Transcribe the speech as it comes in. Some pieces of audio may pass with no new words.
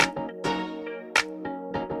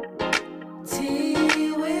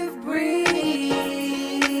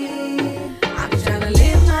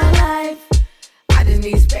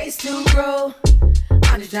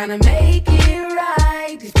just trying to make it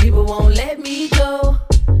right. These people won't let me go.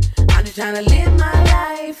 I'm just trying to live my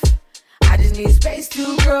life. I just need space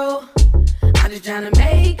to grow. I'm just trying to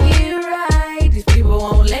make it right. These people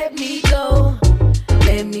won't let me go.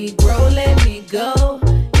 Let me grow, let me go.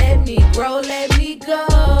 Let me grow, let me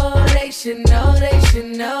go. They should know, they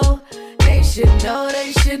should know. They should know,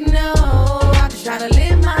 they should know. I'm just trying to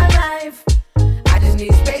live my life. I just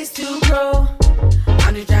need space to grow.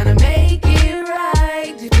 I'm just trying to make it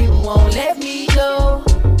right. These people won't let me go.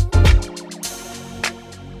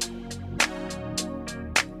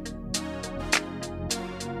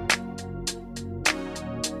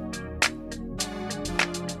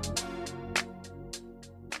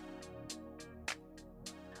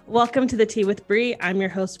 Welcome to the Tea with Bree. I'm your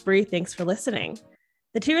host, Bree. Thanks for listening.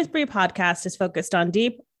 The Tea with Bree podcast is focused on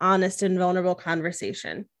deep, honest, and vulnerable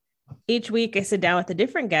conversation. Each week, I sit down with a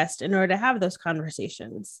different guest in order to have those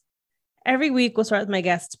conversations. Every week, we'll start with my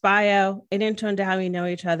guest's bio, an intro into how we know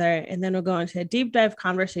each other, and then we'll go into a deep dive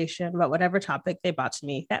conversation about whatever topic they brought to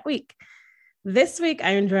me that week. This week,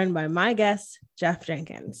 I am joined by my guest, Jeff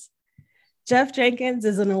Jenkins. Jeff Jenkins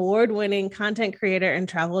is an award-winning content creator and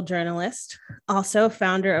travel journalist, also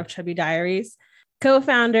founder of Chubby Diaries,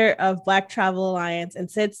 co-founder of Black Travel Alliance,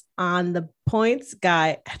 and sits on the Points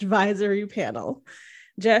Guy advisory panel.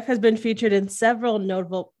 Jeff has been featured in several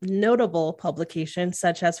notable publications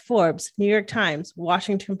such as Forbes, New York Times,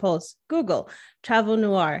 Washington Post, Google, Travel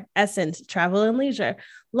Noir, Essence, Travel and Leisure,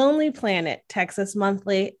 Lonely Planet, Texas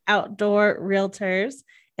Monthly, Outdoor Realtors,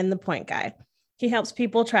 and The Point Guy. He helps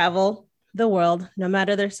people travel the world, no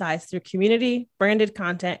matter their size, through community, branded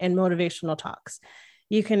content, and motivational talks.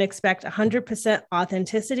 You can expect 100%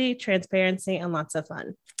 authenticity, transparency, and lots of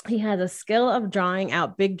fun. He has a skill of drawing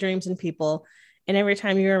out big dreams in people, and every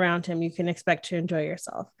time you're around him, you can expect to enjoy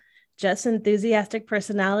yourself. Jeff's enthusiastic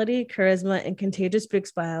personality, charisma, and contagious big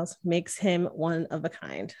smiles makes him one of a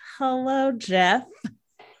kind. Hello, Jeff.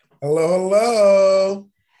 Hello.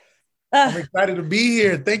 I'm excited to be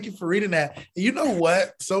here. Thank you for reading that. And you know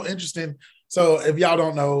what? So interesting. So if y'all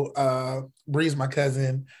don't know, Bree's my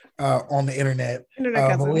cousin on the internet.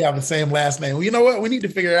 But we have the same last name. Well, you know what? We need to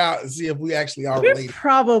figure it out and see if we actually are related. We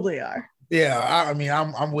probably are. Yeah, I mean,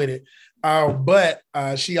 I'm with it. But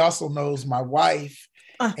she also knows my wife.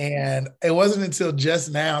 And it wasn't until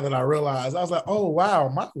just now that I realized, I was like, oh, wow,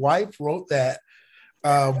 my wife wrote that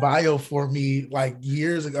bio for me like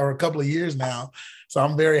years ago, or a couple of years now. So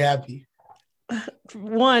I'm very happy.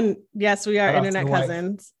 One, yes, we are internet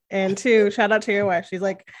cousins. And two, shout out to your wife. She's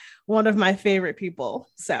like one of my favorite people.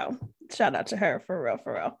 So shout out to her for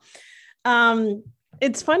real.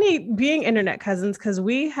 It's funny being internet cousins because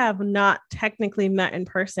we have not technically met in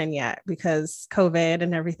person yet because COVID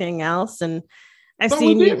and everything else. And I've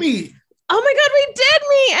seen you meet. Oh my God, we did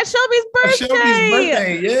meet at Shelby's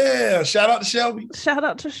birthday. Yeah. Shout out to Shelby. Shout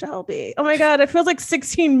out to Shelby. Oh my God, it feels like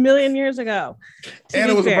 16 million years ago. And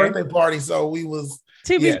it was a birthday party, so we was...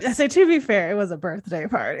 To be fair, it was a birthday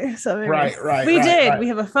party. So right. We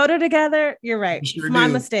have a photo together. You're right. Sure my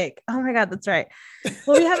mistake. Oh my God, that's right.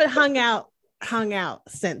 Well, we haven't hung out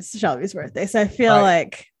since Shelby's birthday. So I feel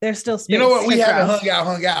like there's still space. You know what? We haven't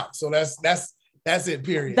hung out. So that's it,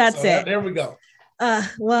 period. That's it. There we go.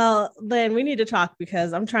 Well, then we need to talk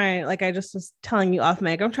because I'm trying, like I just was telling you off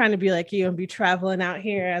mic, I'm trying to be like you and be traveling out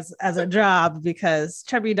here as a job because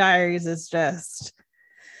Chubby Diaries is just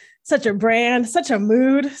such a brand, such a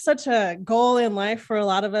mood, such a goal in life for a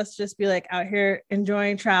lot of us. Just be like out here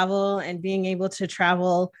enjoying travel and being able to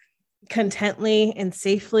travel contently and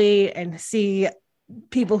safely and see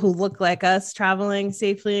people who look like us traveling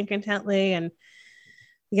safely and contently. And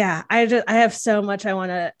yeah, I have so much I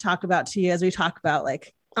want to talk about to you as we talk about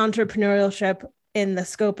like entrepreneurship in the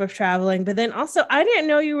scope of traveling. But then also, I didn't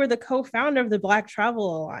know you were the co-founder of the Black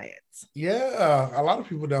Travel Alliance. Yeah, a lot of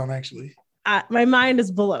people don't actually. My mind is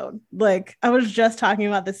blown. Like I was just talking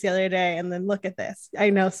about this the other day, and then look at this. I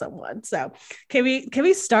know someone. So can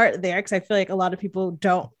we start there? Because I feel like a lot of people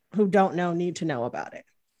who don't know need to know about it.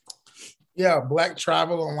 Yeah, Black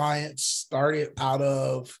Travel Alliance started out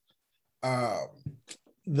of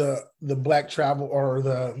the Black Travel, or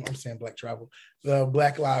the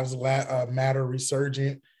Black Lives Matter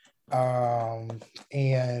resurgent,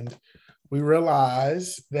 and we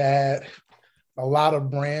realized that a lot of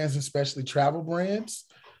brands, especially travel brands,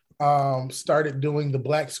 started doing the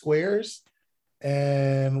Black Squares,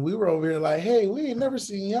 and we were over here like, hey, we ain't never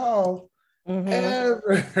seen y'all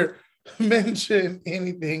ever mention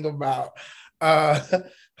anything about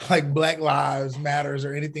like Black Lives Matters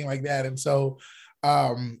or anything like that. And so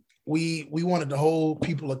we wanted to hold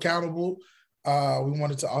people accountable. We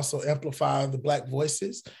wanted to also amplify the Black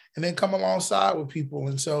voices and then come alongside with people.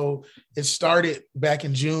 And so it started back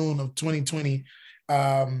in June of 2020.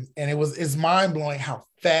 And it's mind blowing how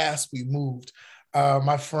fast we moved.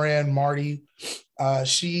 My friend Marty,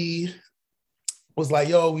 she was like,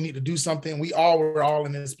 yo, we need to do something. We were all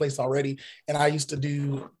in this place already. And I used to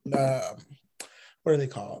do, what are they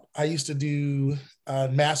called? I used to do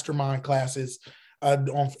mastermind classes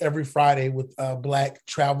on every Friday with Black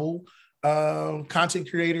travel content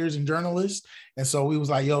creators and journalists. And so we was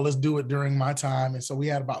like, yo, let's do it during my time. And so we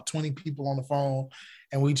had about 20 people on the phone,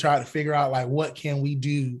 and we tried to figure out like, what can we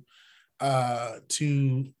do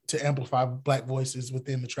to amplify Black voices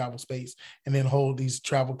within the travel space, and then hold these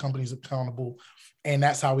travel companies accountable. And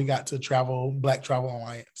that's how we got to Black Travel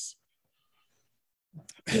Alliance.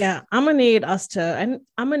 Yeah, I'm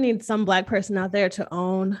gonna need some Black person out there to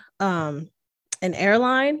own an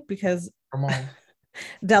airline, because Come on.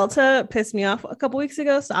 Delta pissed me off a couple weeks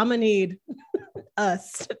ago. So I'm gonna need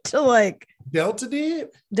us to like. Delta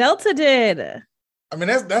did. I mean,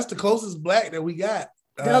 that's the closest Black that we got.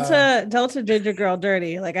 Delta did your girl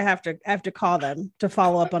dirty. Like I have to call them to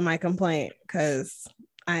follow up on my complaint, because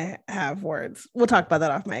I have words. We'll talk about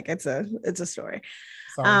that off mic. It's a story.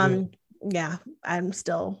 Yeah,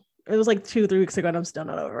 it was like 2-3 weeks ago and I'm still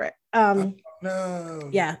not over it. No.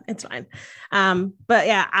 Yeah, it's fine. But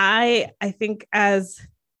yeah, I think as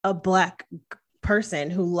a Black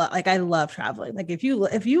person who I love traveling. Like if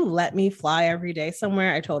you let me fly every day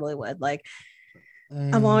somewhere, I totally would. Like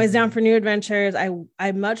I'm always down for new adventures.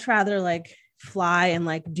 I much rather like fly and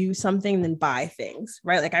like do something than buy things,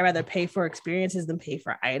 right? Like I rather pay for experiences than pay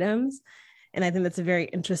for items. And I think that's a very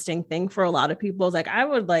interesting thing for a lot of people. It's like, I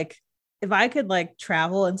would like, if I could like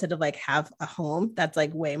travel instead of like have a home, that's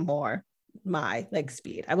like way more my like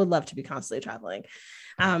speed. I would love to be constantly traveling.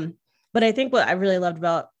 But I think what I really loved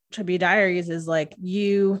about Chubby Diaries is like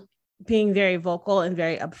you being very vocal and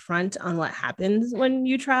very upfront on what happens when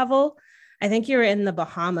you travel. I think you were in the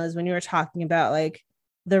Bahamas when you were talking about like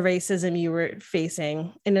the racism you were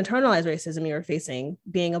facing, and internalized racism you were facing,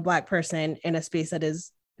 being a Black person in a space that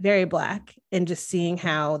is very Black, and just seeing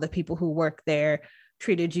how the people who work there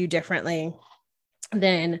treated you differently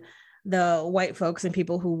than the white folks and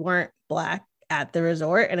people who weren't Black at the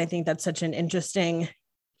resort. And I think that's such an interesting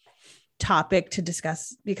topic to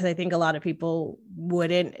discuss, because I think a lot of people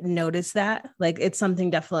wouldn't notice that. Like it's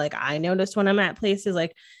something definitely like I noticed when I'm at places,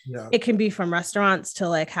 like it can be from restaurants to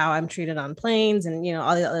like how I'm treated on planes and, you know,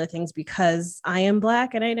 all the other things, because I am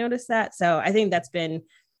Black and I noticed that. So I think that's been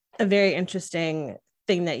a very interesting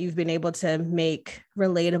thing that you've been able to make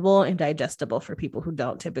relatable and digestible for people who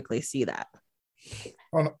don't typically see that.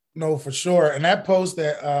 Oh, no, for sure. And that post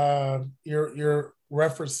that you're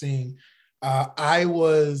referencing, I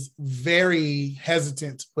was very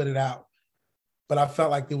hesitant to put it out, but I felt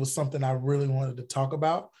like it was something I really wanted to talk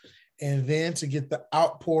about. And then to get the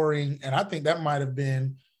outpouring, and I think that might have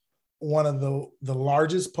been one of the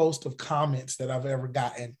largest post of comments that I've ever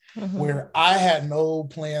gotten, where I had no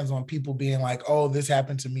plans on people being like, oh, this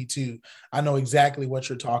happened to me too. I know exactly what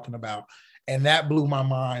you're talking about. And that blew my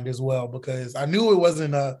mind as well, because I knew it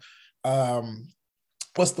wasn't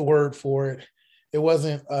what's the word for it? It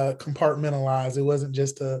wasn't compartmentalized. It wasn't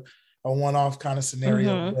just a one-off kind of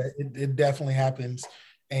scenario, but it definitely happens.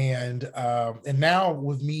 And now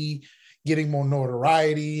with me getting more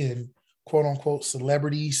notoriety and quote unquote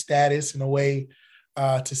celebrity status in a way,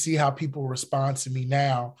 to see how people respond to me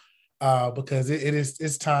now, because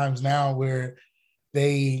it's times now where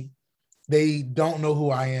they don't know who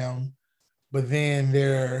I am, but then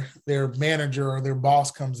their manager or their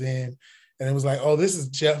boss comes in and it was like, oh, this is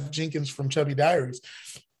Jeff Jenkins from Chubby Diaries.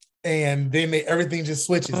 And then everything just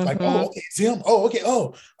switches. Like, oh, okay, it's him. Oh, okay.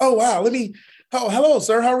 Oh, wow. Hello,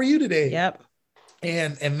 sir. How are you today? Yep.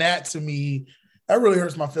 And that to me, that really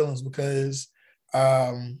hurts my feelings, because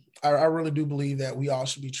I really do believe that we all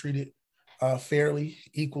should be treated fairly,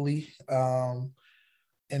 equally. And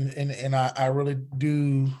I really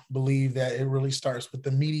do believe that it really starts with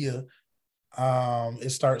the media. It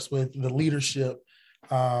starts with the leadership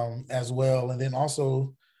as well. And then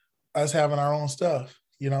also us having our own stuff,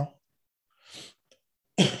 you know?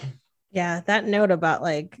 Yeah, that note about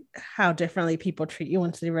like how differently people treat you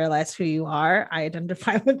once they realize who you are, I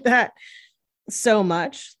identify with that so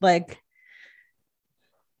much. Like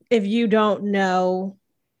if you don't know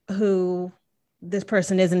who this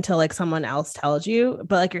person is until like someone else tells you,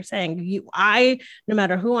 but like you're saying, no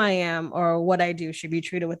matter who I am or what I do, should be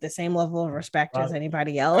treated with the same level of respect as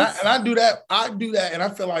anybody else. And I do that, and I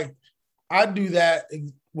feel like I do that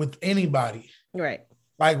with anybody. Right.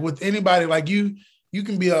 Like with anybody, like you You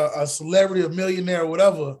can be a celebrity, a millionaire,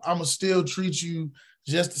 whatever. I'm gonna still treat you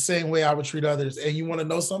just the same way I would treat others. And you want to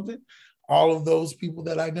know something? All of those people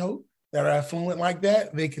that I know that are affluent like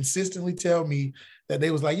that, they consistently tell me that they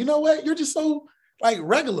was like, you know what? You're just so like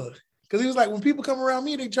regular. Because he was like, when people come around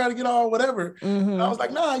me, they try to get all whatever. And I was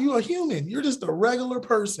like, nah, you're a human. You're just a regular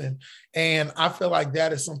person. And I feel like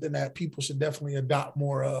that is something that people should definitely adopt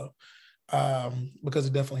more of because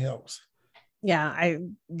it definitely helps. Yeah,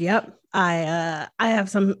 I have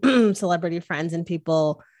some celebrity friends and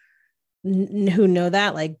people who know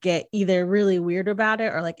that like get either really weird about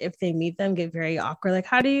it or like if they meet them get very awkward. Like,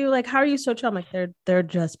 how are you so chill? I'm like, they're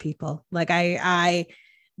just people. Like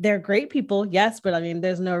they're great people, yes, but I mean,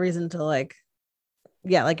 there's no reason to like,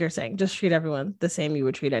 yeah, like you're saying, just treat everyone the same you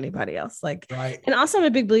would treat anybody else. Like, right. And also I'm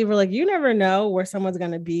a big believer, like you never know where someone's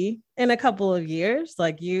gonna be in a couple of years.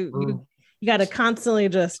 Like you got to constantly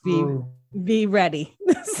just be ready.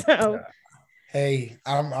 So, hey,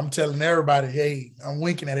 I'm telling everybody, hey, I'm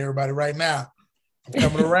winking at everybody right now. I'm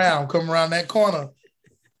coming around that corner.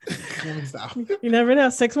 You never know.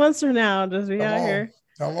 6 months from now, just be out here.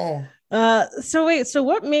 Come on. So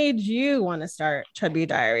what made you want to start Chubby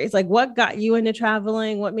Diaries? Like what got you into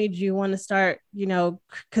traveling? What made you want to start,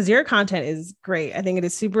 because your content is great. I think it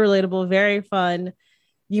is super relatable, very fun.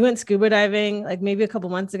 You went scuba diving like maybe a couple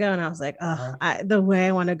months ago, and I was like, the way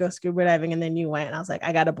I want to go scuba diving. And then you went, and I was like,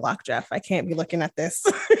 I got to block Jeff. I can't be looking at this.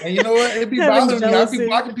 And you know what? It'd be bothering me. I'd be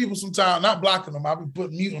blocking people sometimes, not blocking them. I'll be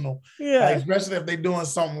putting mute on them. Yeah. Like, especially if they're doing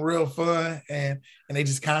something real fun and they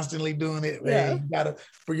just constantly doing it. Yeah. Hey, you gotta,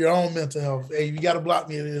 for your own mental health. Hey, you gotta block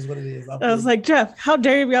me. It is what it is. I was like, Jeff, how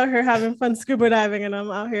dare you be out here having fun scuba diving, and I'm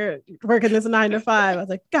out here working this 9 to 5. I was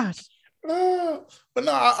like, gosh. But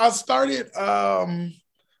no, I started.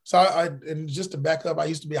 So and just to back up, I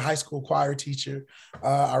used to be a high school choir teacher.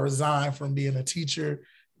 I resigned from being a teacher.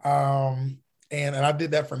 And I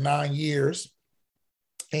did that for 9 years.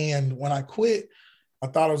 And when I quit, I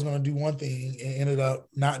thought I was going to do one thing and ended up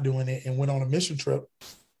not doing it and went on a mission trip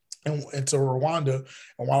into Rwanda.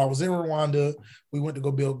 And while I was in Rwanda, we went to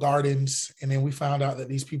go build gardens. And then we found out that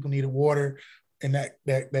these people needed water in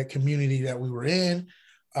that community that we were in.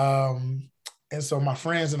 And so my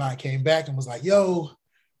friends and I came back and was like, yo,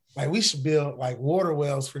 like we should build like water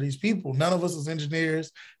wells for these people. None of us was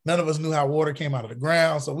engineers. None of us knew how water came out of the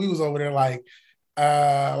ground. So we was over there like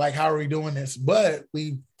how are we doing this? But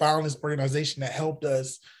we found this organization that helped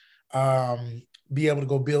us be able to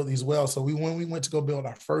go build these wells. So when we went to go build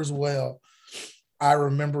our first well, I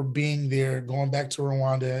remember being there, going back to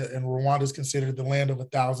Rwanda, and Rwanda is considered the land of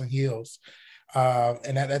 1,000 hills.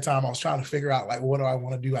 And at that time I was trying to figure out like, what do I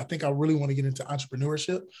want to do? I think I really want to get into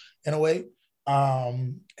entrepreneurship in a way.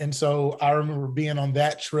 And so I remember being on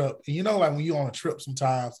that trip, and like when you're on a trip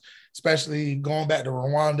sometimes, especially going back to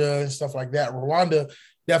Rwanda and stuff like that, Rwanda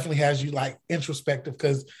definitely has you like introspective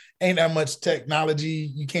because ain't that much technology.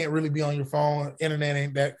 You can't really be on your phone. Internet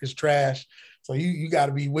ain't that, it's trash. So you got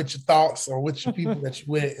to be with your thoughts or with your people that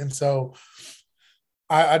you're with. And so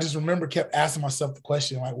I just remember kept asking myself the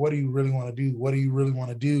question, like, what do you really want to do? What do you really want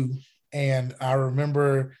to do? And I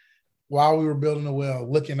remember while we were building the well,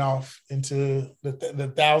 looking off into the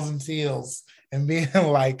 1,000 hills and being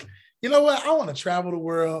like, you know what? I want to travel the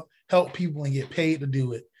world, help people, and get paid to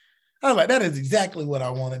do it. I was like, that is exactly what I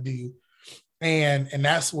want to do. And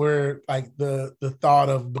that's where like the thought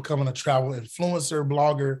of becoming a travel influencer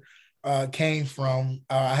blogger came from.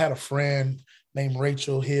 I had a friend named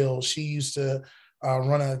Rachel Hill. She used to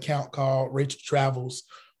run an account called Rachel Travels.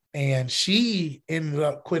 And she ended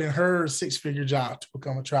up quitting her 6-figure job to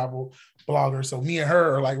become a travel blogger. So me and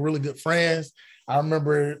her are like really good friends. I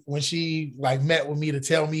remember when she like met with me to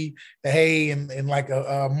tell me that, hey, in like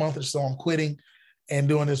a month or so, I'm quitting and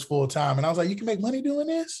doing this full time. And I was like, you can make money doing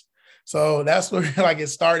this? So that's where like it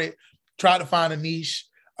started. Tried to find a niche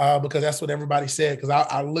because that's what everybody said. Because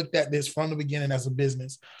I looked at this from the beginning as a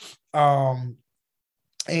business. And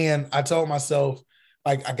I told myself,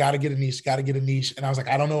 like, I got to get a niche. And I was like,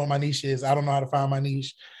 I don't know what my niche is. I don't know how to find my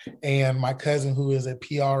niche. And my cousin, who is a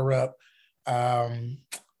PR rep,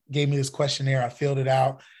 gave me this questionnaire. I filled it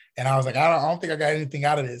out. And I was like, I don't think I got anything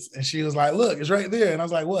out of this. And she was like, look, it's right there. And I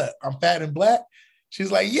was like, what? I'm fat and black?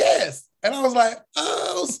 She's like, yes. And I was like,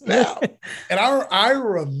 oh, snap. And I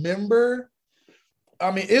remember, I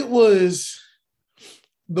mean, it was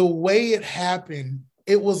the way it happened.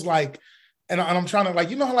 It was like, and I'm trying to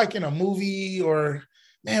like, how like in a movie or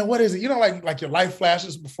man, what is it? Like your life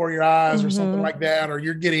flashes before your eyes or something like that, or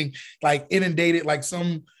you're getting like inundated, like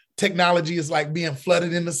some technology is like being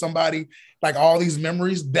flooded into somebody, like all these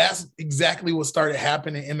memories. That's exactly what started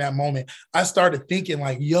happening in that moment. I started thinking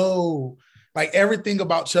like, yo, like everything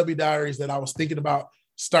about Chubby Diaries that I was thinking about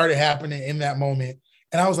started happening in that moment.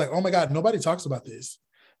 And I was like, oh my God, nobody talks about this.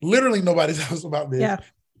 Literally nobody talks about this. Yeah.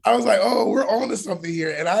 I was like, oh, we're on to something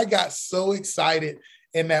here. And I got so excited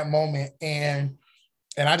in that moment. And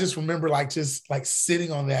I just remember just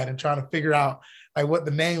sitting on that and trying to figure out like what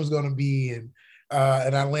the name was going to be.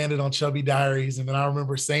 And I landed on Chubby Diaries. And then I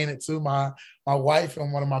remember saying it to my wife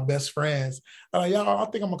and one of my best friends. Y'all, I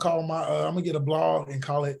think I'm gonna get a blog and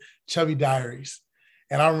call it Chubby Diaries.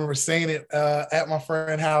 And I remember saying it at my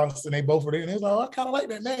friend's house, and they both were there. And they was like, oh, I kind of like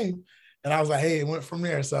that name. And I was like, hey, it went from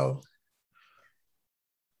there. So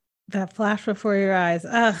that flash before your eyes.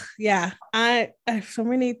 Yeah. I have so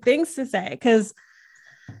many things to say because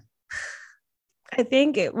I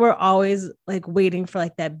think we're always like waiting for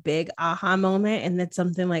like that big aha moment. And that's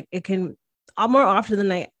something like it can more often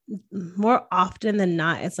than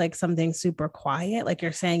not, it's like something super quiet. Like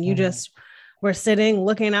you're saying, you just were sitting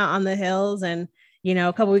looking out on the hills. And, you know,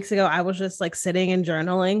 a couple weeks ago, I was just like sitting and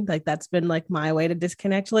journaling. Like that's been like my way to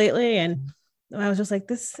disconnect lately. And I was just like,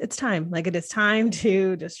 it's time. Like it is time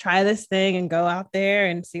to just try this thing and go out there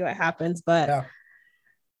and see what happens. But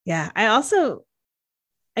yeah,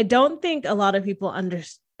 I don't think a lot of people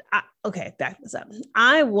understand. Okay, back this up.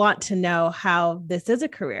 I want to know how this is a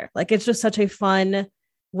career. Like it's just such a fun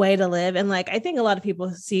way to live. And like, I think a lot of people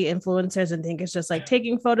see influencers and think it's just like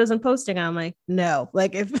taking photos and posting. I'm like, no,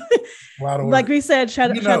 like if, like we said, shout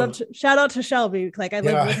out to Shelby. Like I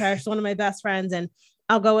live with her. She's one of my best friends and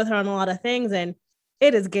I'll go with her on a lot of things. And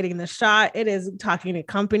it is getting the shot. It is talking to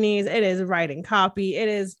companies. It is writing copy. It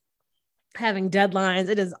is having deadlines.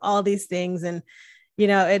 It is all these things. And you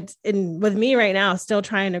know, it's with me right now, still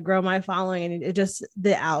trying to grow my following, and it just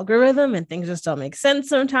the algorithm and things just don't make sense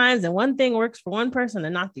sometimes. And one thing works for one person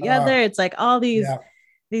and not the other. It's like all these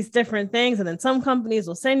different things. And then some companies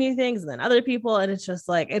will send you things and then other people. And it's just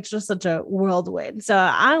such a whirlwind. So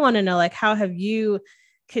I want to know, like, how have you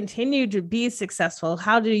continued to be successful?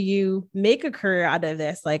 How do you make a career out of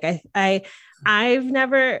this? Like I've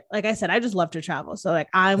never, like I said, I just love to travel. So like,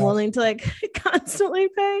 I'm willing to like constantly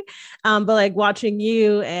pay. But like watching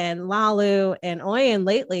you and Lalu and Oyen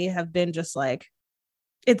lately have been just like,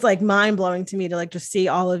 it's like mind blowing to me to like, just see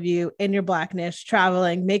all of you in your Blackness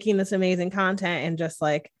traveling, making this amazing content and just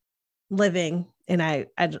like living. And I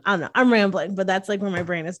don't know, I'm rambling, but that's like where my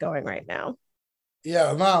brain is going right now.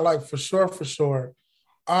 Yeah, no, like for sure.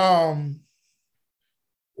 One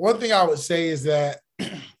thing I would say is that,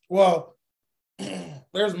 well,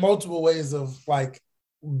 there's multiple ways of like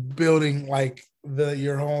building like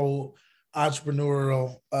your whole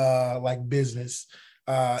entrepreneurial like business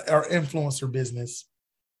or influencer business.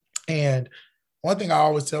 And one thing I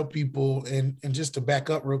always tell people, and just to back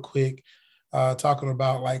up real quick, talking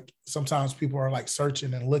about like sometimes people are like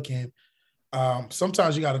searching and looking.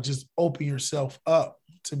 Sometimes you got to just open yourself up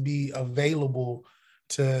to be available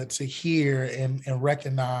to hear and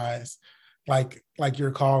recognize like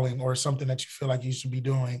your calling or something that you feel like you should be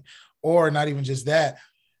doing, or not even just that.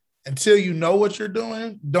 Until you know what you're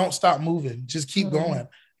doing, don't stop moving. Just keep going.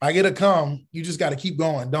 Like it'll come. You just got to keep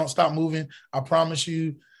going. Don't stop moving. I promise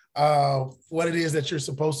you, what it is that you're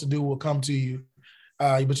supposed to do will come to you,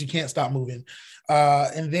 but you can't stop moving.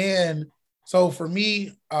 And then, so for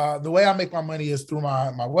me, the way I make my money is through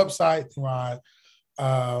my website, through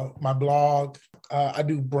my blog. I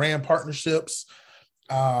do brand partnerships.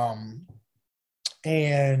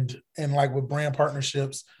 And like with brand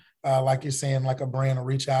partnerships, like you're saying, like a brand will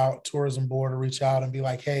reach out, tourism board will reach out and be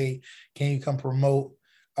like, hey, can you come promote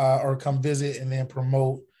or come visit and then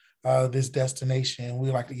promote this destination?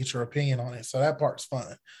 We like to get your opinion on it. So that part's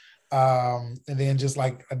fun. And then just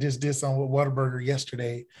like I just did some with Whataburger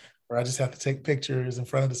yesterday, where I just have to take pictures in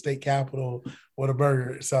front of the state capitol with a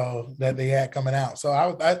burger so that they had coming out. So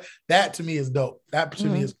that to me is dope. That to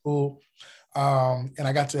me is cool. And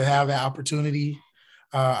I got to have that opportunity.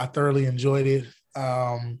 I thoroughly enjoyed it.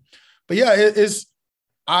 But yeah,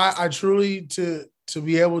 I truly to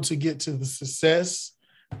be able to get to the success.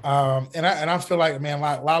 And I feel like, man,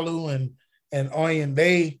 like Lalu and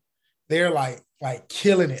Oyen, they're like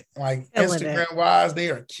killing it. Like Instagram wise, they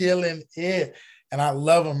are killing it. And I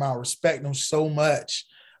love them. I respect them so much.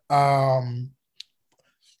 And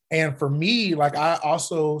for me, like I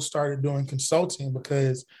also started doing consulting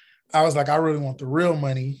because I was like, I really want the real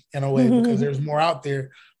money in a way because there's more out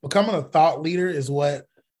there. Becoming a thought leader is what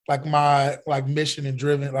like my like mission and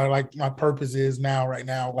driven or like my purpose is now, right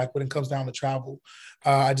now, like when it comes down to travel.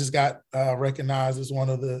 I just got recognized as one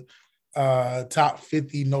of the top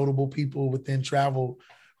 50 notable people within travel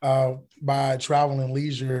by Travel and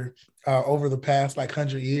Leisure over the past like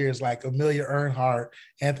 100 years, like Amelia Earhart,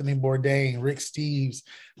 Anthony Bourdain, Rick Steves,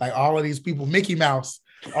 like all of these people, Mickey Mouse,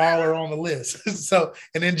 all are on the list. So,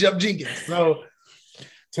 and then Jeff Jenkins. So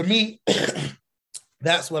to me,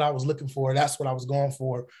 that's what I was looking for. That's what I was going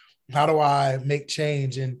for. How do I make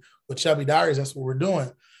change? And with Chubby Diaries, that's what we're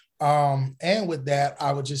doing. And with that,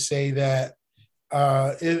 I would just say that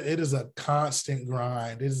it is a constant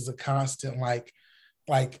grind. It is a constant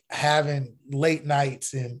like having late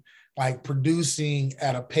nights and like producing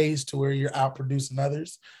at a pace to where you're out producing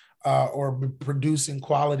others, or producing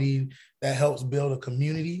quality that helps build a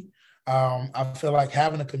community. I feel like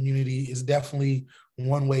having a community is definitely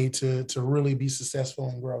one way to really be successful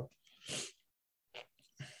and grow.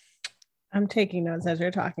 I'm taking notes as you're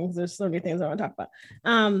talking because there's so many things I want to talk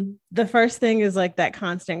about. The first thing is like that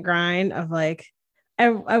constant grind of like,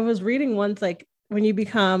 I was reading once, like when you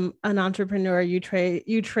become an entrepreneur, you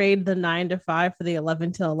trade the 9 to 5 for the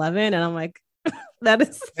 11 to 11. And I'm like, that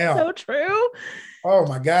is so true. Oh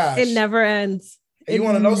my gosh. It never ends. You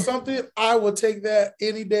want to know something? I will take that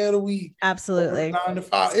any day of the week. Absolutely. 9 to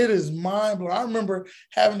 5. It is mind blowing. I remember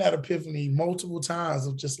having that epiphany multiple times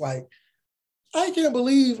of just like, I can't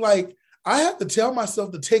believe like I have to tell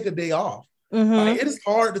myself to take a day off. Mm-hmm. Like, it is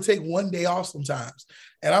hard to take one day off sometimes.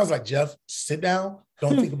 And I was like, Jeff, sit down.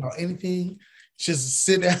 Don't think about anything. Just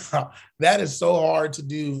sit down. That is so hard to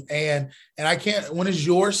do. And I can't, when it's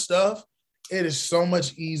your stuff, it is so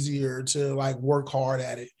much easier to like work hard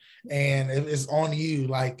at it. And it's on you,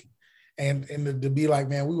 like, and to be like,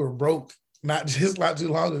 man, we were broke not too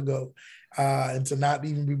long ago, and to not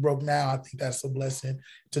even be broke now, I think that's a blessing.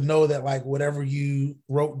 To know that like whatever you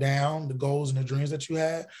wrote down, the goals and the dreams that you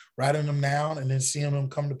had, writing them down and then seeing them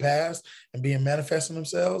come to pass and being manifesting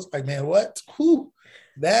themselves, like, man, what? Whew,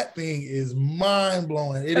 that thing is mind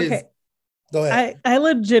blowing. It is. Go ahead. I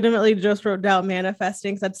legitimately just wrote down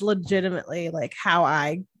manifesting. So that's legitimately like how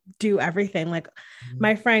I do everything. Like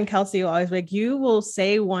my friend Kelsey will always be like, you will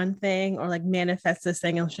say one thing or like manifest this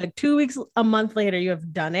thing, and she's like 2 weeks, a month later, you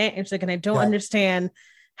have done it. And she's like, and I don't understand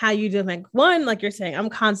how you do it. Like, one, like you're saying, I'm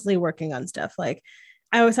constantly working on stuff. Like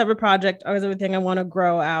I always have a project, always everything I want to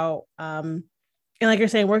grow out. And like you're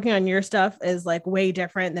saying, working on your stuff is like way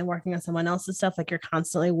different than working on someone else's stuff. Like you're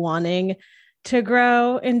constantly wanting to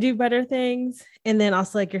grow and do better things. And then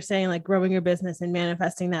also, like you're saying, like growing your business and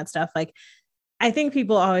manifesting that stuff. Like, I think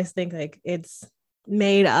people always think like it's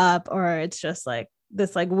made up or it's just like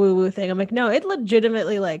this like woo-woo thing. I'm like, no, it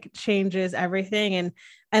legitimately like changes everything. And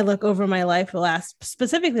I look over my life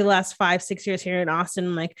specifically the last 5-6 years here in Austin.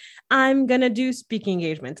 I'm like, I'm going to do speaking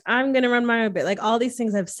engagements. I'm going to run my own bit. Like all these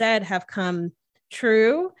things I've said have come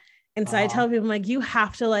true. And so I tell people, I'm like, you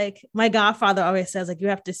have to, like, my godfather always says, like, you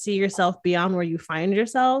have to see yourself beyond where you find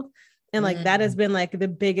yourself. And like, that has been like the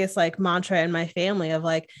biggest like mantra in my family of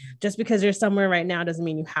like, just because you're somewhere right now doesn't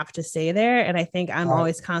mean you have to stay there. And I think I'm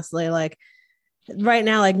always constantly like, right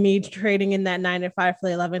now, like me trading in that 9 to 5 for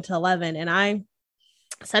the 11 to 11. And I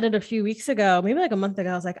said it a few weeks ago, maybe like a month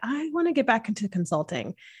ago, I was like, I want to get back into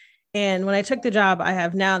consulting. And when I took the job I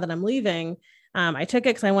have now that I'm leaving, I took it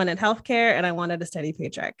because I wanted healthcare and I wanted a steady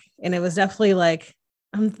paycheck. And it was definitely like,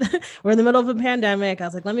 we're in the middle of a pandemic. I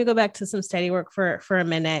was like, let me go back to some steady work for a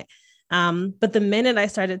minute. But the minute I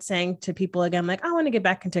started saying to people again, like, I want to get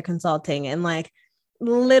back into consulting, and like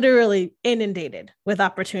literally inundated with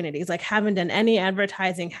opportunities, like haven't done any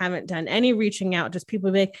advertising, haven't done any reaching out, just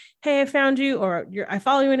people be like, hey, I found you, or I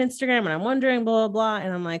follow you on Instagram and I'm wondering, blah, blah, blah.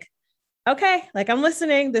 And I'm like, okay, like I'm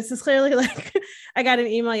listening. This is clearly like, I got an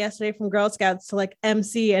email yesterday from Girl Scouts to like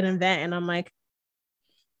MC an event. And I'm like,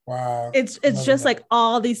 wow, it's just like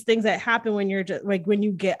all these things that happen when you're just like, when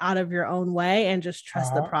you get out of your own way and just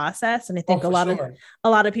trust the process. And I think a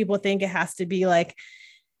lot of people think it has to be like,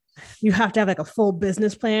 you have to have like a full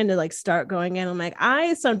business plan to like start going in. I'm like,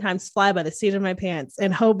 I sometimes fly by the seat of my pants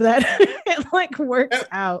and hope that it like works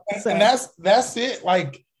out. So. And that's it.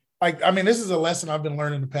 Like, I mean, this is a lesson I've been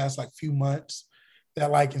learning the past like few months,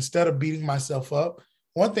 that like, instead of beating myself up,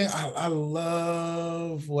 one thing I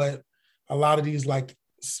love what a lot of these like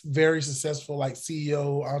very successful like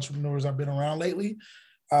CEO entrepreneurs I've been around lately,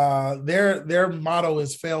 their motto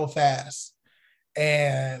is fail fast.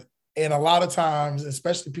 And a lot of times,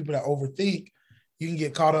 especially people that overthink, you can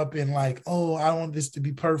get caught up in like, oh, I want this to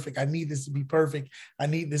be perfect. I need this to be perfect. I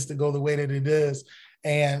need this to go the way that it is.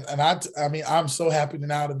 And I mean, I'm so happy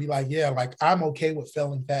now to be like, yeah, like I'm okay with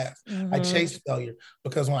failing fast. I chase failure,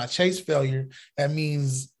 because when I chase failure, that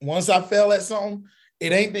means once I fail at something,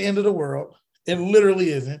 it ain't the end of the world. It literally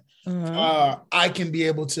isn't. I can be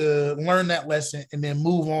able to learn that lesson and then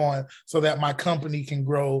move on so that my company can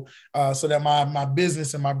grow, so that my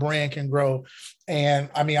business and my brand can grow. And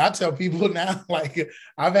I mean, I tell people now, like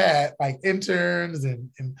I've had like interns and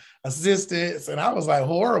assistants, and I was like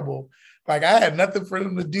horrible. Like I had nothing for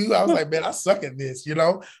them to do. I was like, man, I suck at this,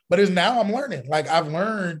 but it's now I'm learning. Like I've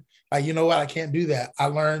learned, like, you know what? I can't do that. I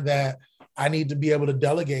learned that I need to be able to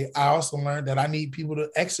delegate. I also learned that I need people to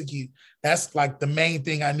execute. That's like the main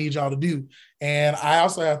thing I need y'all to do. And I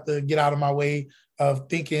also have to get out of my way of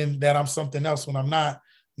thinking that I'm something else when I'm not,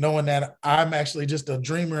 knowing that I'm actually just a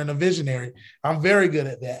dreamer and a visionary. I'm very good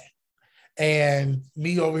at that. And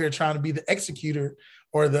me over here trying to be the executor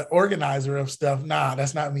or the organizer of stuff, nah,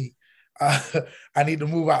 that's not me. I need to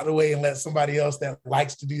move out of the way and let somebody else that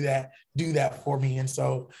likes to do that for me. And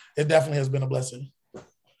so it definitely has been a blessing.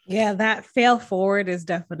 Yeah, that fail forward is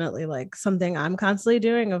definitely like something I'm constantly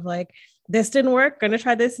doing of like, this didn't work, gonna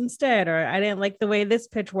try this instead, or I didn't like the way this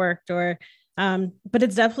pitch worked, or but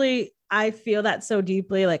it's definitely, I feel that so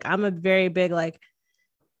deeply. Like I'm a very big like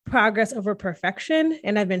progress over perfection,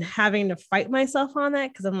 and I've been having to fight myself on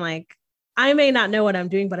that because I'm like, I may not know what I'm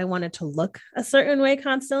doing, but I want it to look a certain way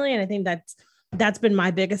constantly. And I think that's been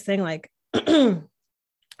my biggest thing. Like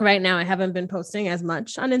right now, I haven't been posting as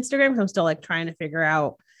much on Instagram because I'm still like trying to figure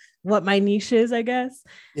out what my niche is, I guess.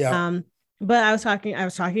 Yeah. But I was talking to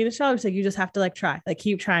Shelly. She's like, you just have to like try, like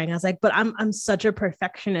keep trying. I was like, but I'm such a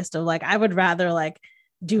perfectionist of like, I would rather like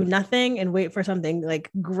do nothing and wait for something like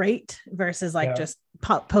great versus like just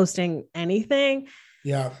posting anything.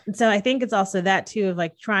 Yeah. And so I think it's also that too, of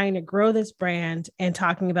like trying to grow this brand and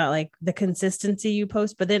talking about like the consistency you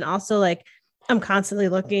post, but then also like I'm constantly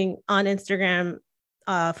looking on Instagram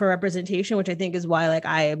for representation, which I think is why like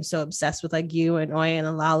I am so obsessed with like you and Oyen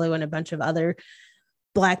and Lalu and a bunch of other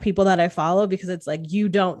Black people that I follow, because it's like you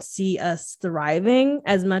don't see us thriving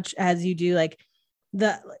as much as you do like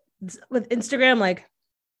with Instagram. Like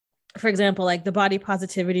for example, like the body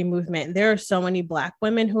positivity movement, there are so many Black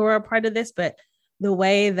women who are a part of this, but the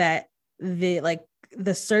way that the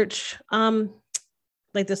search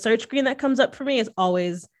screen that comes up for me is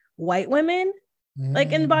always white women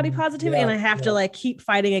like in body positivity. And I have to like keep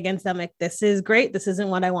fighting against them. Like, this is great. This isn't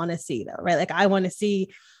what I want to see though. Right. Like I want to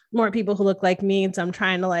see more people who look like me. And so I'm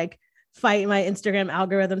trying to like fight my Instagram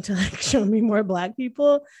algorithm to like show me more Black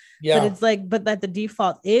people. But it's like, but that the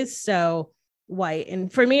default is so white.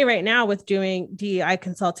 And for me right now with doing DEI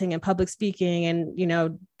consulting and public speaking and,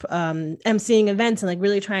 emceeing events and like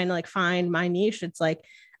really trying to like find my niche, it's like,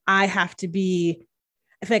 I feel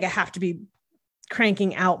like I have to be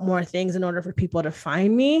cranking out more things in order for people to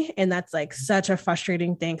find me. And that's like such a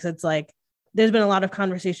frustrating thing. Cause it's like, there's been a lot of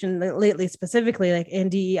conversation lately, specifically like in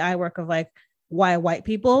DEI work of like why white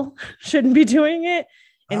people shouldn't be doing it.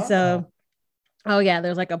 And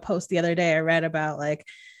there's like a post the other day I read about like,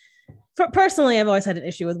 personally, I've always had an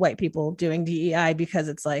issue with white people doing DEI because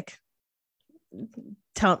it's like,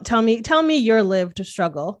 tell me your lived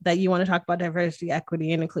struggle that you want to talk about diversity,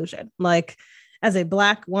 equity, and inclusion. Like as a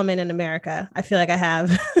Black woman in America, I feel like I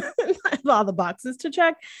have all the boxes to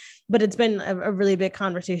check, but it's been a really big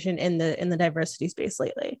conversation in the diversity space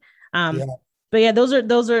lately. But yeah, those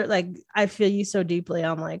are like, I feel you so deeply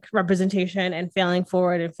on like representation and failing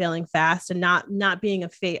forward and failing fast and not being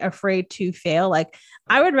afraid to fail. Like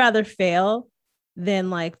I would rather fail than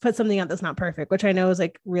like put something out that's not perfect, which I know is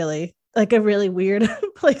like really like a really weird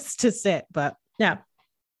place to sit, but yeah.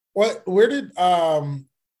 Where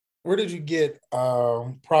did you get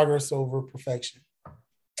progress over perfection?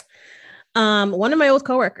 One of my old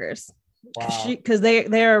coworkers. Wow. Because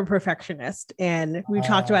they're a perfectionist and we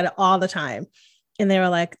talked about it all the time. And they were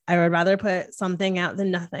like, I would rather put something out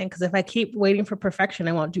than nothing. Because if I keep waiting for perfection,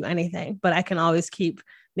 I won't do anything. But I can always keep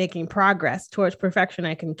making progress towards perfection.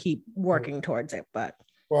 I can keep working towards it. But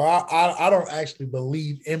I don't actually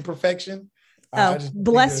believe in perfection.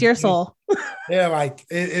 Bless your soul. Yeah, like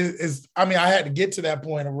it is. I mean, I had to get to that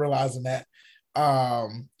point of realizing that.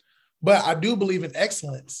 But I do believe in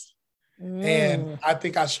excellence. And I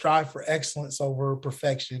think I strive for excellence over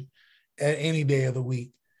perfection at any day of the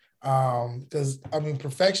week. Because I mean,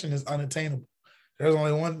 perfection is unattainable. There's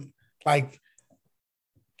only one like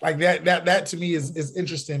that to me is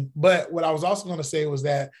interesting. But what I was also going to say was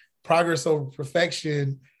that progress over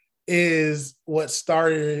perfection is what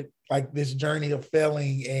started like this journey of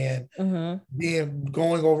failing and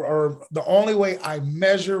going over, or the only way I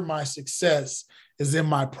measure my success is in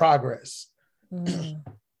my progress.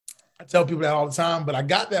 I tell people that all the time, but I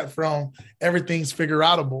got that from Everything's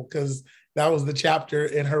Figureoutable because that was the chapter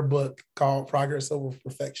in her book called Progress Over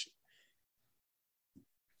Perfection.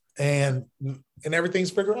 And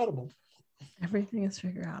everything's figureoutable. Everything is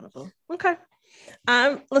figure outable. Okay.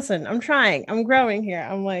 Listen, I'm trying. I'm growing here.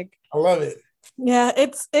 I'm like, I love it. yeah,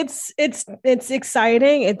 it's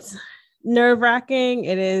exciting. It's nerve-wracking.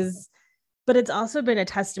 It is, but it's also been a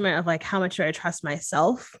testament of like how much I trust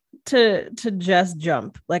myself to just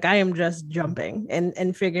jump. Like I am just jumping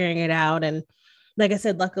and figuring it out. And like I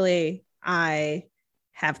said, luckily I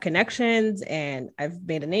have connections and I've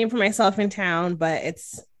made a name for myself in town, but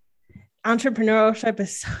it's entrepreneurship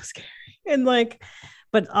is so scary. And like,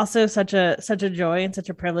 but also such a joy and such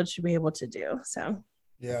a privilege to be able to do. So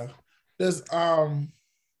yeah. There's I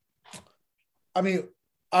mean,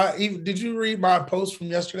 did you read my post from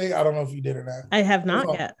yesterday? I don't know if you did or not. I have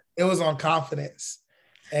not yet. It was on confidence.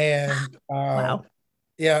 And wow.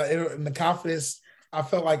 Yeah, and the confidence, I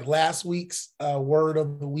felt like last week's word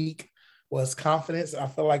of the week was confidence. I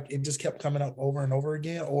felt like it just kept coming up over and over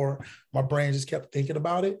again, or my brain just kept thinking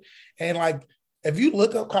about it. And like, if you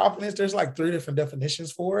look up confidence, there's like 3 different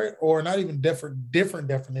definitions for it, or not even different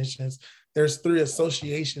definitions. There's 3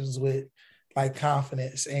 associations with like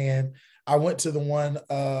confidence. And I went to the one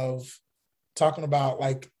of talking about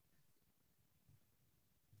like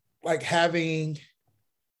having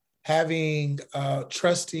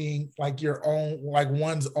trusting like your own, like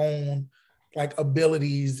one's own like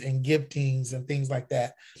abilities and giftings and things like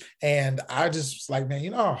that. And I just was like, man, you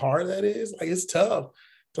know how hard that is? Like it's tough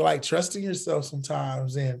to like trusting yourself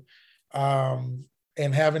sometimes and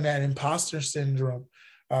having that imposter syndrome.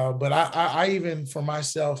 But I even for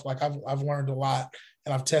myself, like I've learned a lot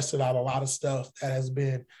and I've tested out a lot of stuff that has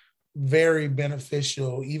been very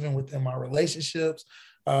beneficial, even within my relationships,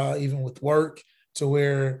 even with work, to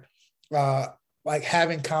where like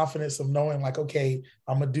having confidence of knowing like, okay,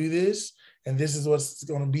 I'm gonna do this and this is what it's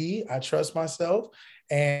gonna be. I trust myself,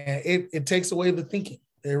 and it takes away the thinking.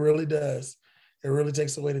 It really does. It really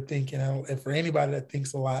takes away the thinking. And for anybody that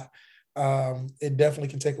thinks a lot, it definitely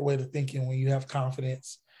can take away the thinking when you have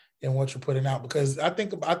confidence in what you're putting out. Because I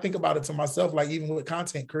think about it to myself, like even with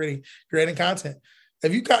content, creating content.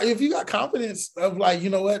 If you got confidence of like, you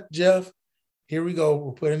know what, Jeff, here we go,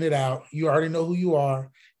 we're putting it out. You already know who you are.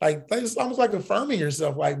 Like it's almost like affirming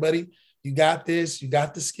yourself. Like, buddy, you got this. You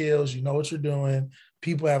got the skills. You know what you're doing.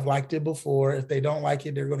 People have liked it before. If they don't like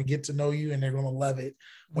it, they're going to get to know you and they're going to love it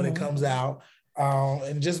when it comes out.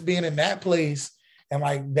 And just being in that place and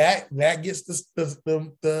like that gets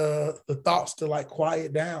the thoughts to like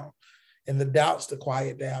quiet down and the doubts to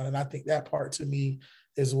quiet down. And I think that part to me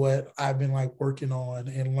is what I've been like working on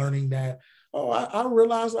and learning that, I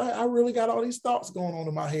realized I really got all these thoughts going on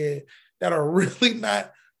in my head that are really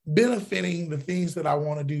not benefiting the things that I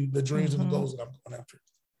want to do, the dreams and the goals that I'm going after.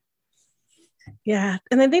 Yeah.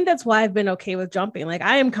 And I think that's why I've been okay with jumping. Like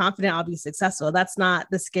I am confident I'll be successful. That's not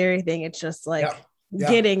the scary thing. It's just like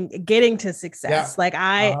getting to success. Like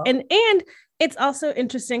and it's also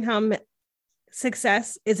interesting how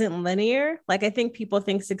success isn't linear. Like I think people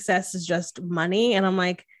think success is just money. And I'm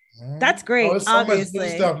like, that's great. It's so obviously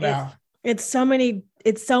much stuff now. It's so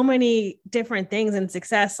many different things in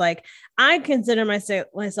success. Like I consider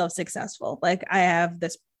myself successful. Like I have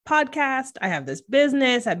this podcast, I have this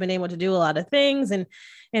business, I've been able to do a lot of things. And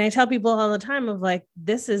I tell people all the time of like,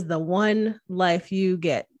 this is the one life you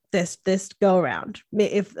get, this go around,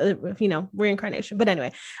 if you know, reincarnation. But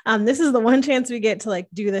anyway, this is the one chance we get to like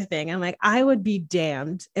do the thing. I'm like, I would be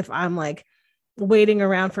damned if I'm like waiting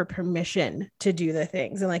around for permission to do the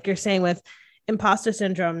things. And like you're saying with imposter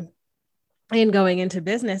syndrome and going into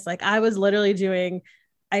business, like I was literally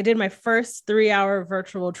I did my first 3-hour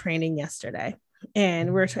virtual training yesterday. And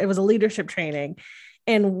it was a leadership training,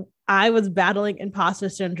 and I was battling imposter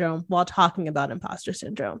syndrome while talking about imposter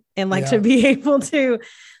syndrome. And like to be able to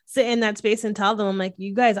sit in that space and tell them, I'm like,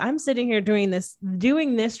 you guys, I'm sitting here doing this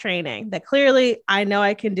training that clearly I know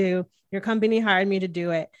I can do. Your company hired me to do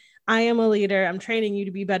it. I am a leader. I'm training you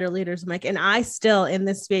to be better leaders. I'm like, and I still in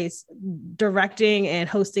this space directing and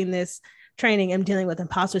hosting this training, I'm dealing with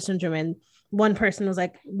imposter syndrome. And one person was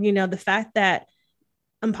like, you know, the fact that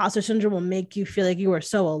imposter syndrome will make you feel like you are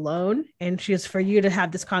so alone. And just for you to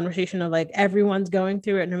have this conversation of like, everyone's going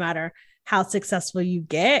through it, no matter how successful you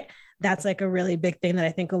get, that's like a really big thing that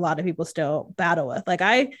I think a lot of people still battle with. Like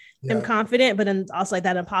I am confident, but then also like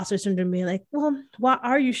that imposter syndrome being like, well, what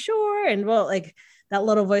are you sure? And well, like that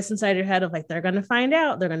little voice inside your head of like, they're going to find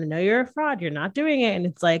out, they're going to know you're a fraud, you're not doing it. And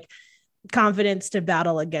it's like confidence to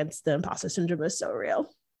battle against the imposter syndrome is so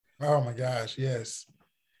real. Oh my gosh. Yes.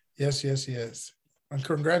 And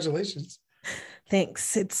congratulations.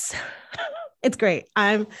 Thanks. It's great.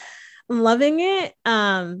 I'm loving it.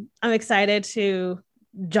 I'm excited to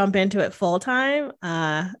jump into it full time.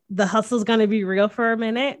 The hustle is going to be real for a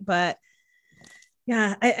minute, but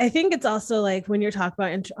Yeah, I think it's also like when you're talking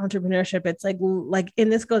about entrepreneurship, it's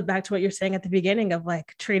and this goes back to what you're saying at the beginning of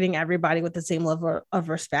like treating everybody with the same level of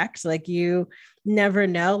respect. Like you never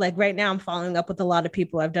know. Like right now, I'm following up with a lot of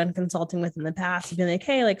people I've done consulting with in the past, being like,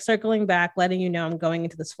 hey, like circling back, letting you know I'm going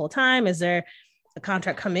into this full time. Is there a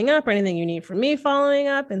contract coming up or anything you need from me following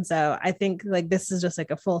up? And so I think like this is just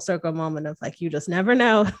like a full circle moment of like you just never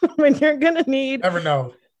know when you're gonna need Never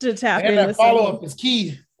know. to tap And in that with follow someone. up is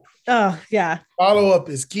key. Oh yeah. Follow up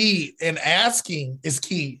is key, and asking is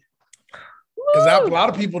key. Because a lot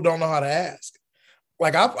of people don't know how to ask.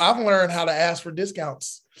 Like I've learned how to ask for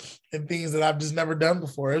discounts and things that I've just never done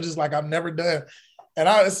before. It was just like I've never done, and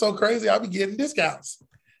it's so crazy. I'll be getting discounts.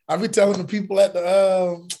 I'll be telling the people at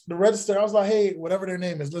the register. I was like, hey, whatever their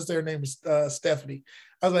name is, let's say their name is Stephanie.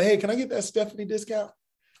 I was like, hey, can I get that Stephanie discount?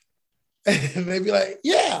 And they'd be like,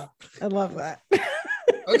 yeah. I love that.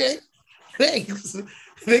 Okay, thanks.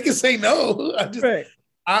 They can say no. Right.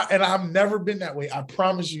 And I've never been that way. I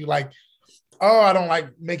promise you. Like, I don't like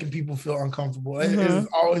making people feel uncomfortable. Mm-hmm. It's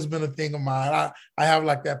always been a thing of mine. I have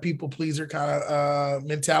like that people pleaser kind of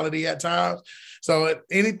mentality at times. So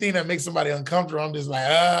anything that makes somebody uncomfortable, I'm just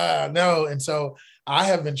like, no. And so I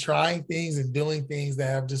have been trying things and doing things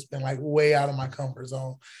that have just been like way out of my comfort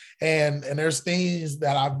zone. And there's things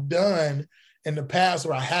that I've done in the past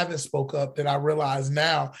where I haven't spoke up that I realize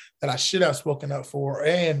now that I should have spoken up for,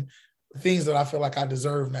 and things that I feel like I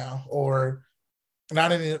deserve now, or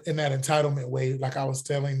not in that entitlement way. Like I was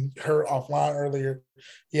telling her offline earlier.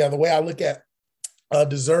 Yeah, the way I look at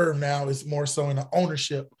deserve now is more so in the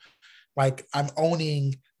ownership. Like I'm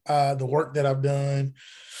owning the work that I've done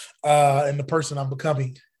and the person I'm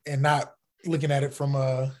becoming, and not looking at it from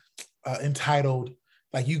a entitled,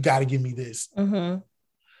 like you got to give me this. Mm-hmm.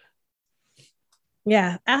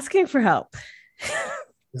 Yeah, asking for help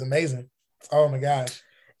is amazing. Oh my gosh,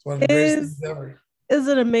 it's one of the greatest things ever. Is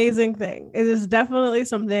an amazing thing. It is definitely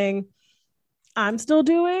something I'm still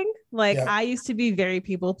doing. Like I used to be very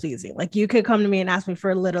people pleasing. Like you could come to me and ask me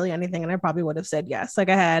for literally anything, and I probably would have said yes. Like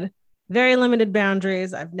I had very limited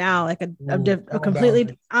boundaries. I've now like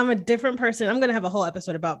I'm a different person. I'm gonna have a whole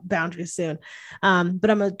episode about boundaries soon.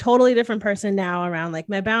 But I'm a totally different person now around like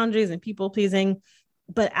my boundaries and people pleasing.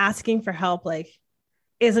 But asking for help like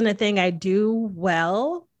isn't a thing I do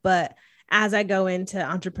well. But as I go into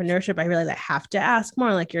entrepreneurship, I realize I have to ask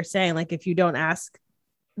more. Like you're saying, like if you don't ask,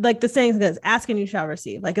 like the saying is, ask and you shall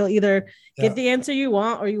receive. Like you'll either get the answer you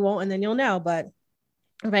want or you won't, and then you'll know. But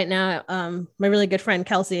right now, my really good friend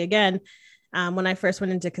Kelsey, again, when I first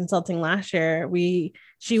went into consulting last year,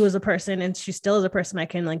 she was a person, and she still is a person I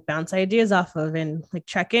can like bounce ideas off of and like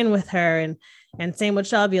check in with her, and same with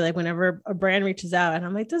Shelby. Like whenever a brand reaches out and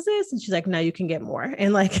I'm like, does this? And she's like, no, you can get more.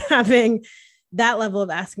 And like having that level of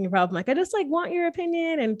asking a problem, like I just like want your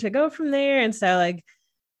opinion and to go from there. And so like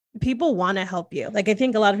people want to help you. Like I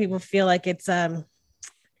think a lot of people feel like it's a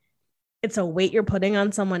weight you're putting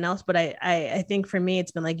on someone else. But I think for me,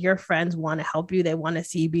 it's been like your friends want to help you. They want to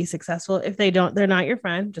see you be successful. If they don't, they're not your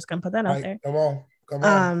friend. Just gonna put that out there. Come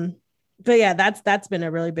on. But yeah, that's been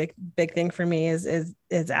a really big thing for me is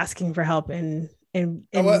asking for help and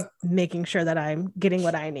making sure that I'm getting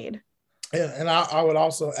what I need. And I would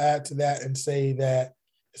also add to that and say that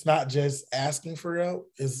it's not just asking for help,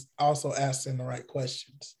 it's also asking the right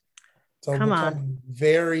questions. So becoming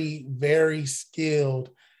very, very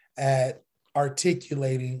skilled at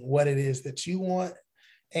articulating what it is that you want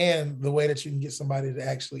and the way that you can get somebody to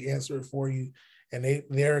actually answer it for you. And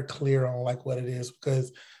they're clear on like what it is,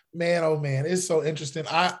 because man, oh man, it's so interesting.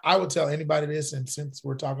 I would tell anybody this, and since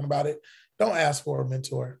we're talking about it, don't ask for a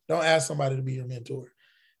mentor. Don't ask somebody to be your mentor.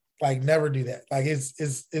 Like never do that. Like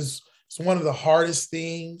it's one of the hardest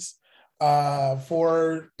things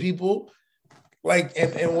for people. Like,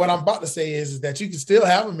 and what I'm about to say is that you can still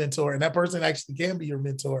have a mentor, and that person actually can be your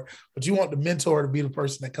mentor, but you want the mentor to be the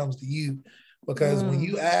person that comes to you. Because when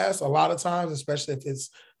you ask, a lot of times, especially if it's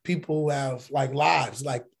people who have like lives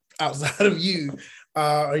like outside of you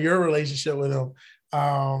or your relationship with them,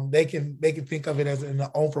 they can think of it as in an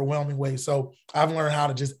overwhelming way. So I've learned how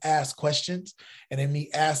to just ask questions, and in me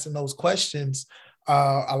asking those questions,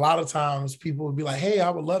 a lot of times people would be like, hey, I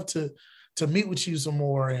would love to meet with you some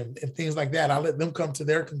more and things like that. I let them come to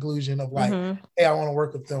their conclusion of like, hey, I want to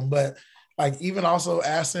work with them. But like even also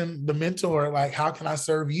asking the mentor, like, how can I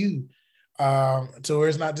serve you? So where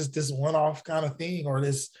it's not just this one-off kind of thing, or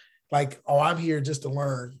this like, oh, I'm here just to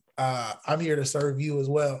learn. I'm here to serve you as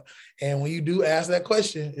well. And when you do ask that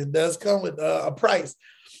question, it does come with a price.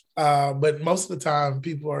 But most of the time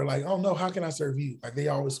people are like, oh no, how can I serve you? Like they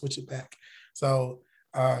always switch it back. So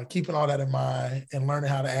keeping all that in mind and learning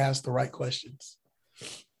how to ask the right questions.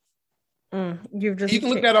 You've just You can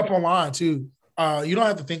look that up online too. You don't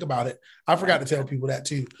have to think about it. I forgot to tell people that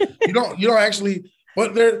too. You don't actually,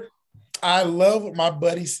 but there, I love what my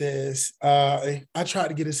buddy says. I tried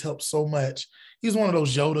to get his help so much. He's one of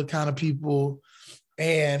those Yoda kind of people.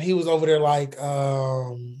 And he was over there like,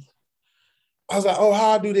 I was like, oh,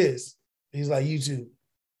 how I do this? He's like, YouTube.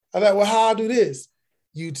 I was like, well, how I do this?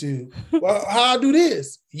 YouTube. Well, how I do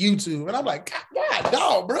this? YouTube. And I'm like, God,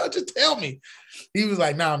 dog, bro, just tell me. He was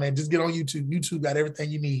like, nah, man, just get on YouTube. YouTube got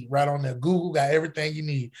everything you need right on there. Google got everything you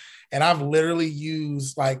need. And I've literally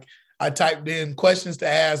used, like, I typed in questions to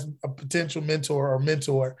ask a potential mentor or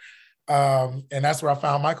mentor. And that's where I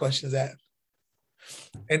found my questions at.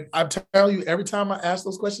 And I tell you, every time I ask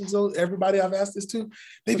those questions, though, everybody I've asked this to,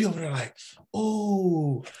 they be over there like,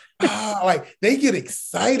 ooh, like they get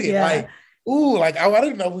excited. Yeah. Like, ooh, like, oh, I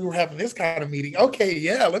didn't know we were having this kind of meeting. Okay,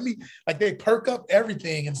 yeah, let me, like, they perk up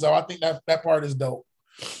everything. And so I think that part is dope.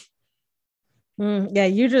 Yeah,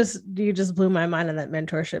 you just blew my mind on that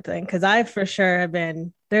mentorship thing. Cause I for sure have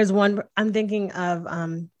been, there's one, I'm thinking of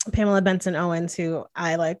Pamela Benson Owens, who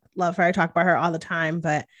I like love her. I talk about her all the time,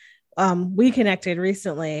 but we connected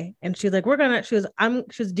recently and she's like, she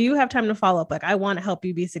was, do you have time to follow up? Like, I want to help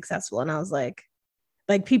you be successful. And I was like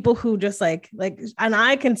people who just like, and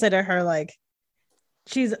I consider her like,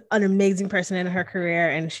 she's an amazing person in her career.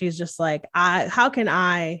 And she's just like, how can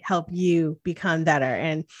I help you become better?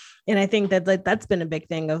 And I think that like, that's been a big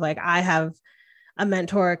thing of like, I have a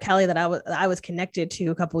mentor, Kelly, that I was connected to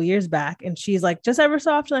a couple of years back. And she's like, just ever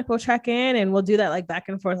so often, like we'll check in and we'll do that like back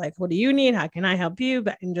and forth. Like, what do you need? How can I help you?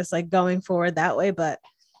 And just like going forward that way. But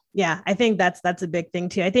yeah, I think that's a big thing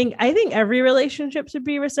too. I think every relationship should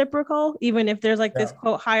be reciprocal, even if there's like this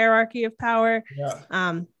quote hierarchy of power.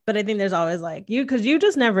 Yeah. But I think there's always like because you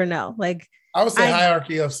just never know. Like I would say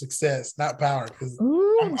hierarchy of success, not power. Because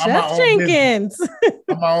Jeff Jenkins.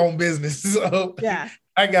 I'm my own business. So yeah.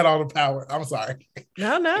 I got all the power. I'm sorry.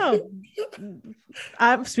 No.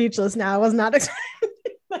 I'm speechless now. I was not expecting.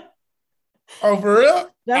 Oh, for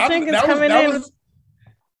real? Jeff Jenkins coming in.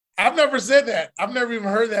 I've never said that. I've never even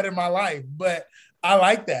heard that in my life, but I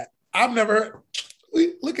like that. I've never.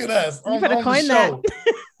 Look at us. You better coin that.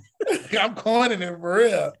 I'm coining it for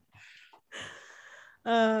real.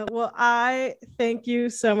 Well, I thank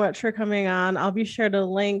you so much for coming on. I'll be sure to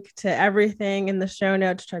link to everything in the show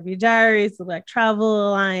notes, Chubby Diaries, the Black Travel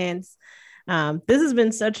Alliance. This has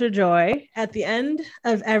been such a joy. At the end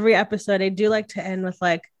of every episode, I do like to end with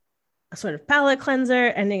like a sort of palate cleanser,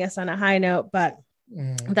 ending us on a high note. But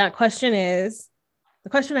the question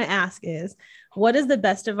I ask is, what is the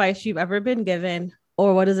best advice you've ever been given?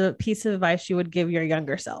 Or what is a piece of advice you would give your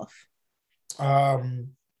younger self? And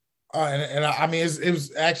I mean, it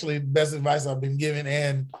was actually the best advice I've been given.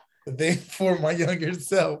 And the thing for my younger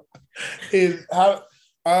self is how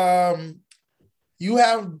you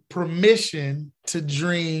have permission to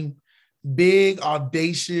dream big,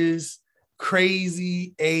 audacious,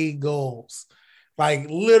 crazy A goals. Like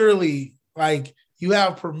literally, like you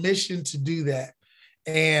have permission to do that.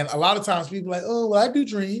 And a lot of times people are like, oh, well, I do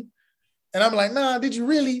dream. And I'm like, nah, did you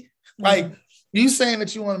really? Mm-hmm. Like you saying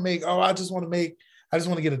that you want to make, I just want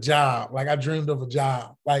to get a job. Like I dreamed of a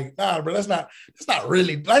job. Like, nah, bro, that's not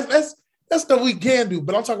really, that's stuff we can do.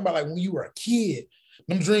 But I'm talking about like when you were a kid,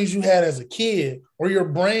 them dreams you had as a kid, or your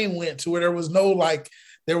brain went to where there was no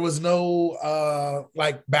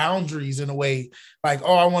boundaries in a way. Like,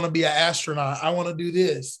 oh, I want to be an astronaut. I want to do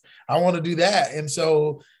this. I want to do that. And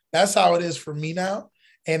so that's how it is for me now.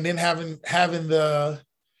 And then having the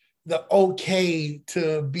okay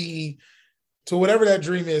to be to whatever that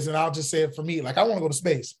dream is. And I'll just say it for me. Like, I want to go to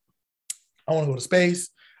space. I want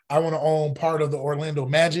to own part of the Orlando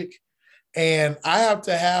Magic. And I have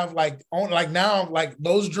to have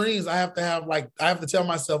those dreams, I have to tell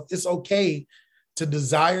myself it's okay to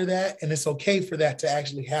desire that. And it's okay for that to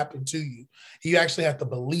actually happen to you. You actually have to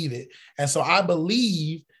believe it. And so I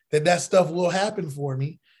believe that stuff will happen for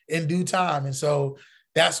me in due time. And so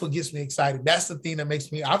that's what gets me excited. That's the thing that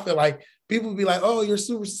makes me, I feel like people be like, oh, you're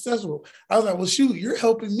super successful. I was like, well, shoot, you're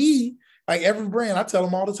helping me. Like every brand, I tell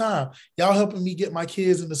them all the time, y'all helping me get my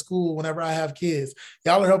kids into school whenever I have kids.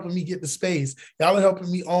 Y'all are helping me get to space. Y'all are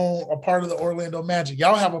helping me own a part of the Orlando Magic.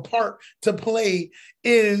 Y'all have a part to play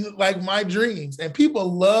in like my dreams. And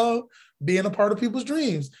people love being a part of people's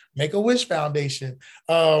dreams. Make-A-Wish Foundation,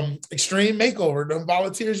 Extreme Makeover. Them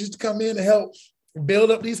volunteers used to come in and help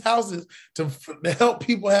build up these houses to help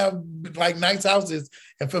people have like nice houses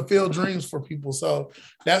and fulfill dreams for people. So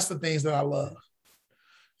that's the things that I love.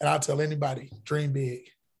 And I'll tell anybody, dream big.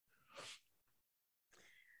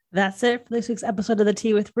 That's it for this week's episode of The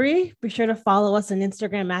Tea with Bree. Be sure to follow us on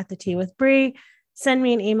Instagram at The Tea with Bree. send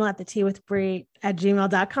me an email at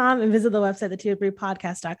theteawithbrie@gmail.com and visit the website,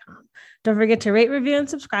 theteawithbriepodcast.com. Don't forget to rate, review, and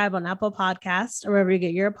subscribe on Apple Podcasts or wherever you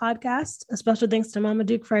get your podcast. A special thanks to Mama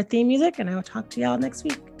Duke for our theme music, and I will talk to y'all next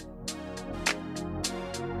week.